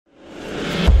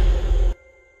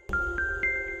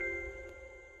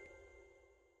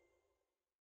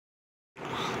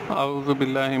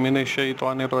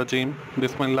औज़ुबिल्लाहिमिनश्शैतानिर्रजीम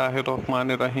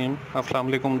बिस्मिल्लाहिर्रहमानिर्रहीम। अस्सलाम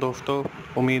वालेकुम दोस्तों,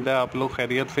 उम्मीद है आप लोग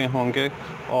खैरियत से होंगे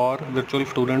और virtual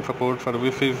student support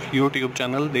services YouTube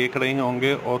channel देख रहे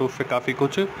होंगे और उससे काफ़ी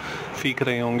कुछ सीख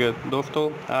रहे होंगे। दोस्तों,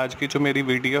 आज की जो मेरी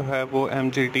वीडियो है वो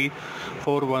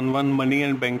MGT411 मनी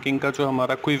एंड बैंकिंग का जो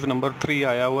हमारा क्विज़ नंबर 3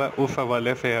 आया हुआ है उस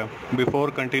हवाले से है। Before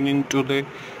continuing to the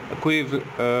quiz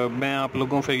मैं आप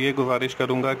लोगों से ये गुजारिश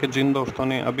करूँगा कि जिन दोस्तों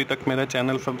ने अभी तक मेरा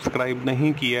चैनल सब्सक्राइब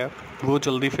नहीं किया वो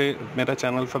जल्दी से मेरा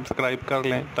चैनल सब्सक्राइब कर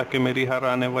लें ताकि मेरी हर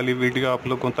आने वाली वीडियो आप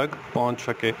लोगों तक पहुंच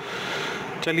सके।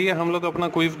 चलिए हम लोग अपना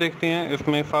क्विज़ देखते हैं।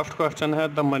 इसमें फर्स्ट क्वेश्चन है,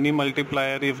 the money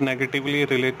multiplier is negatively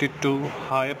related to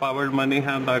high powered money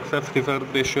है, द एक्सेस रिजर्व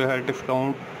रेशियो है,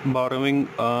 discount borrowing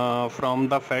from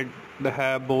the Fed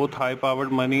है, both high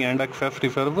powered money and access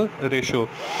reserve ratio.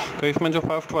 तो इसमें जो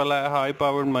फर्स्ट वाला है हाई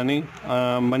पावर्ड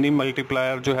मनी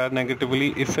मल्टीप्लायर जो है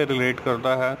नेगेटिवली इससे रिलेट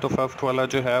करता है, तो फर्स्ट वाला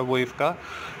जो है वो इसका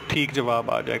ठीक जवाब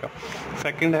आ जाएगा।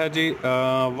 सेकंड है जी,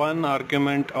 one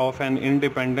argument of an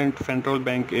independent central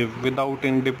bank is without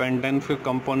independence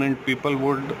component people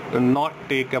would not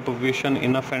take a position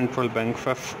in a central bank.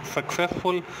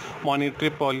 Successful monetary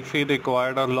policy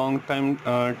required a long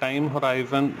time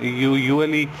horizon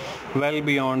usually well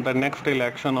beyond the next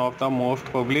election of the most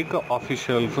public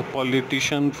officials.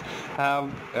 Politicians have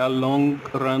a long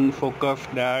run focus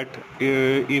that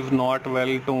is not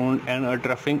well toned and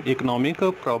addressing economic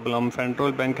problems.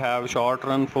 Central bank have short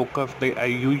run focus, they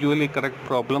usually correct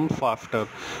problems faster.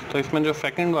 तो इसमें जो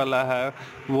second वाला है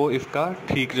वो इसका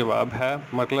ठीक जवाब है,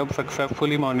 मतलब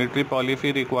successfully monetary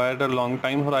policy required a long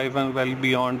time horizon well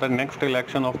beyond the next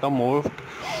election of the most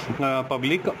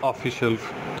public officials.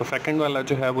 तो सेकंड वाला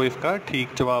जो है वो इसका ठीक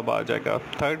जवाब आ जाएगा।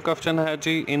 थर्ड क्वेश्चन है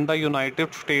जी, in the United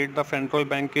state the central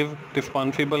bank is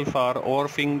responsible for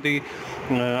overseeing the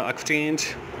exchange,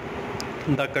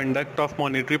 the conduct of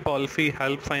monetary policy,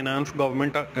 help finance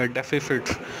government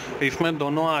deficits. इसमें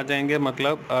दोनों आ जाएंगे,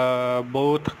 मतलब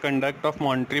both conduct of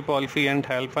monetary policy and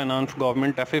help finance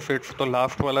government deficits. तो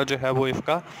last वाला जो है वो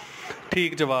इसका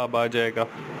ठीक जवाब आ जाएगा।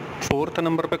 फोर्थ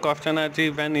नंबर पे क्वेश्चन है जी,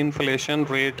 when inflation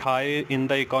rate high in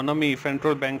the economy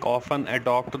central bank often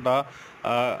adopt the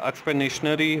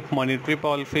expansionary monetary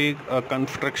policy,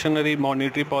 कंस्ट्रक्शनरी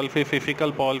monetary policy,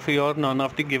 physical policy और none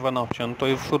of the given option. तो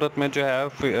इस सूरत में जो है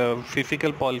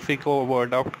फिजिकल पॉलिसी को वो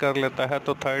अडॉप्ट कर लेता है,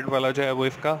 तो थर्ड वाला जो है वो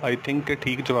इसका आई थिंक के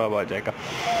ठीक जवाब आ जाएगा।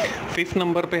 फिफ्थ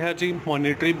नंबर पे है जी,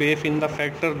 monetary base in the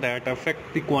factor that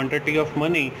affect the quantity of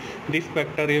money, this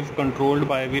factor is controlled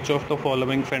by which of the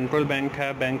following. Central bank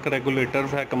है, बैंक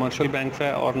रेगुलेटर्स है, कमर्शियल बैंक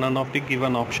है और none of the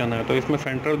given option है। तो इसमें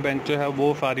central bank जो है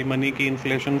वो सारी मनी की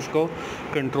इन्फ्लेशन को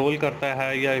कंट्रोल करता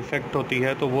है या इफेक्ट होती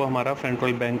है, तो वो हमारा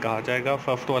सेंट्रल बैंक आ जाएगा।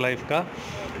 फर्स्ट वाला इसका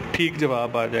ठीक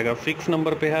जवाब आ जाएगा। सिक्स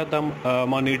नंबर पे है, the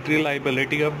monetary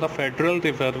liability of the federal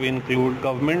reserve include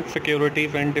government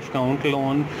securities and discount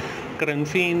loan,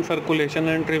 currency in circulation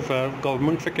and reserve,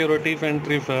 government securities and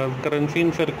reserve, currency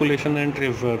in circulation and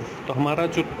reserve. तो हमारा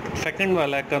जो सेकंड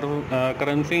वाला है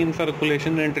currency in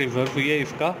circulation and reserve, ये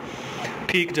इसका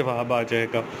ठीक जवाब आ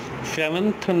जाएगा।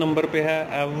 सेवन्थ नंबर पे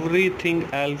है, everything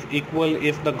else equal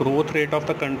if the growth rate of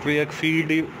the country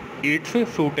exceed it's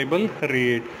suitable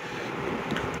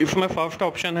rate. इसमें फर्स्ट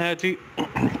ऑप्शन है जी,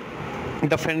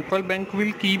 the central bank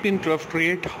will keep interest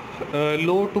rate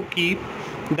low to keep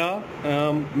the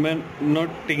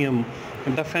moratorium.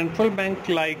 The central bank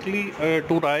likely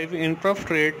to raise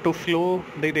interest rate to slow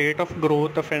the rate of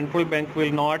growth. The central bank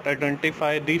will not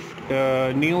identify this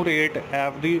new rate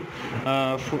as the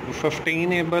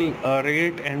sustainable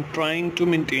rate and trying to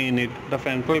maintain it. The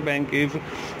central bank is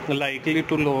likely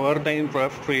to lower the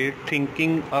interest rate,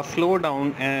 thinking a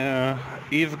slowdown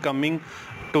is coming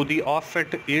to the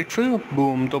offset it's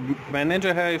boom. तो मैंने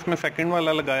जो है इसमें second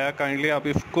वाला लगाया, kindly आप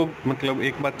इसको मतलब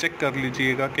एक बार चेक कर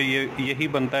लीजिएगा कि ये यही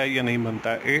बनता है या नहीं बनता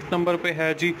है। 8 नंबर पे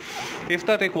है जी, if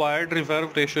the required reserve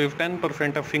ratio if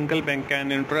 10% of single bank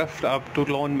can interest up to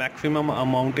loan maximum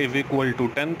amount is equal to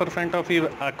 10% of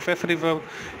access reserve,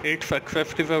 its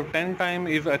axis reserve 10 time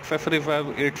is access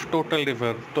reserve it's total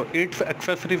reserve. तो its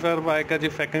axis reserve आएगा जी,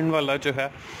 second वाला जो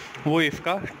है वो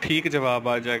इसका ठीक जवाब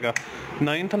आ जाएगा।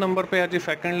 9th नंबर पे है जी,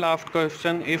 second last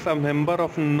question, if a member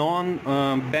of non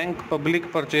bank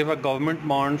public purchase a government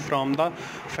bond from the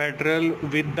federal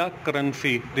with the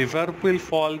currency, reserve will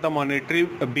fall, the monetary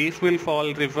base will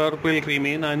fall, reserve will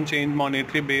remain unchange,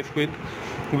 monetary base with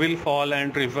will fall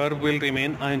and reserve will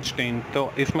remain unchange.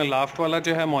 तो इसमें last वाला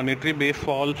जो है monetary base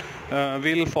fall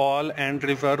will fall and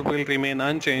reserve will remain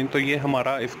unchange, तो ये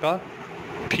हमारा इसका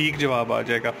ठीक जवाब आ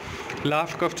जाएगा।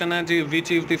 लास्ट क्वेश्चन है जी,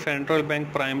 which is the central bank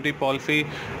primary policy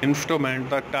instrument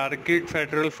the target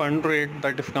federal fund rate,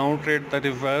 the discount rate, the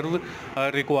reserve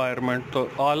requirement. तो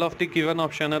all of the given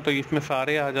option है, तो इसमें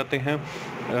सारे आ जाते हैं।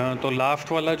 तो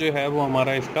लास्ट वाला जो है वो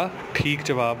हमारा इसका ठीक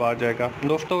जवाब आ जाएगा।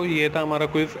 दोस्तों ये था हमारा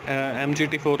quiz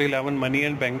MGT411 money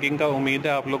and banking का। उम्मीद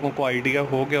है आप लोगों को आइडिया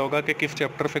हो गया होगा कि किस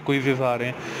चैप्टर से क्विजेज आ रहे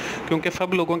हैं, क्योंकि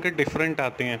सब लोगों के डिफरेंट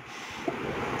आते हैं।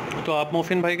 तो आप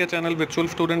मोहसिन भाई के channel virtual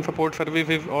student support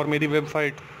services और मेरी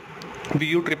वेबसाइट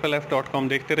VUFFF.com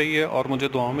देखते रहिए और मुझे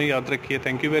दुआओं में याद रखिए।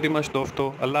 थैंक यू वेरी मच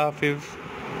दोस्तों, अल्लाह हाफिज़।